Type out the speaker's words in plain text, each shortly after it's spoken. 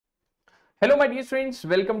Hello my dear friends,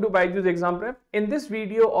 welcome to BYJU'S exam prep. In this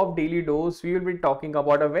video of daily dose, we will be talking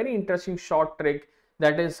about a very interesting short trick,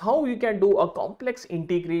 that is how you can do a complex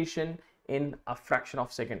integration in a fraction of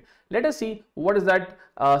a second. Let us see what is that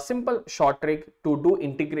simple short trick to do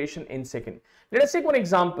integration in second. Let us take one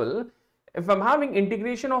example. If I'm having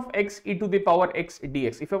integration of x e to the power x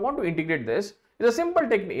dx, if I want to integrate this, the simple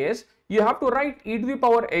technique is you have to write e to the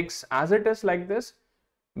power x as it is like this,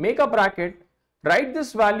 make a bracket, write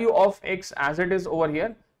this value of x as it is over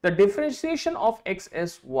here. The differentiation of x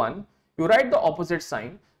is 1. You write the opposite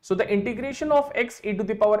sign. So the integration of x e to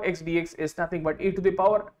the power x dx is nothing but e to the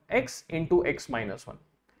power x into x minus 1.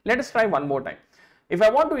 Let us try one more time. If I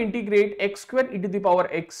want to integrate x square e to the power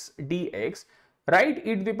x dx, write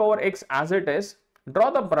e to the power x as it is, draw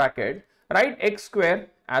the bracket, write x square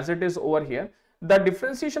as it is over here. The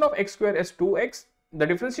differentiation of x square is 2x. The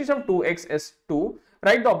differentiation of 2x is 2.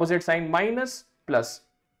 Write the opposite sign, minus plus.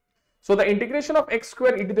 So the integration of x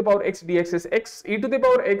square e to the power x dx is x e to the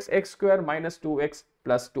power x square minus 2x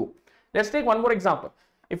plus 2. Let's take one more example.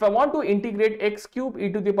 If I want to integrate x cube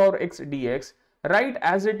e to the power x dx, write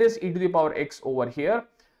as it is e to the power x over here.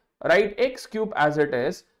 Write x cube as it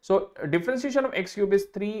is. So differentiation of x cube is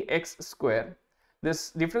 3x square. This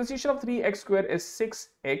differentiation of 3x square is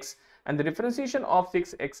 6x, and the differentiation of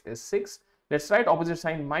 6x is 6. Let's write opposite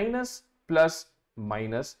sign, minus plus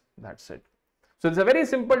minus. That's it. So it's a very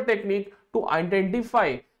simple technique to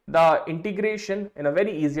identify the integration in a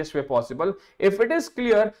very easiest way possible. If it is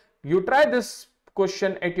clear, you try this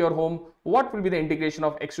question at your home. What will be the integration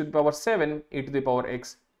of x to the power 7 e to the power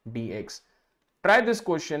x dx? Try this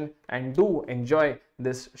question and do enjoy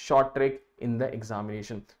this short trick in the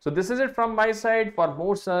examination. So this is it from my side. For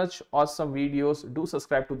more such awesome videos, do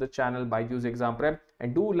subscribe to the channel BYJU'S Exam Prep,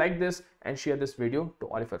 and do like this and share this video to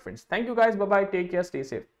all of your friends. Thank you guys. Bye bye. Take care. Stay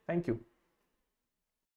safe. Thank you.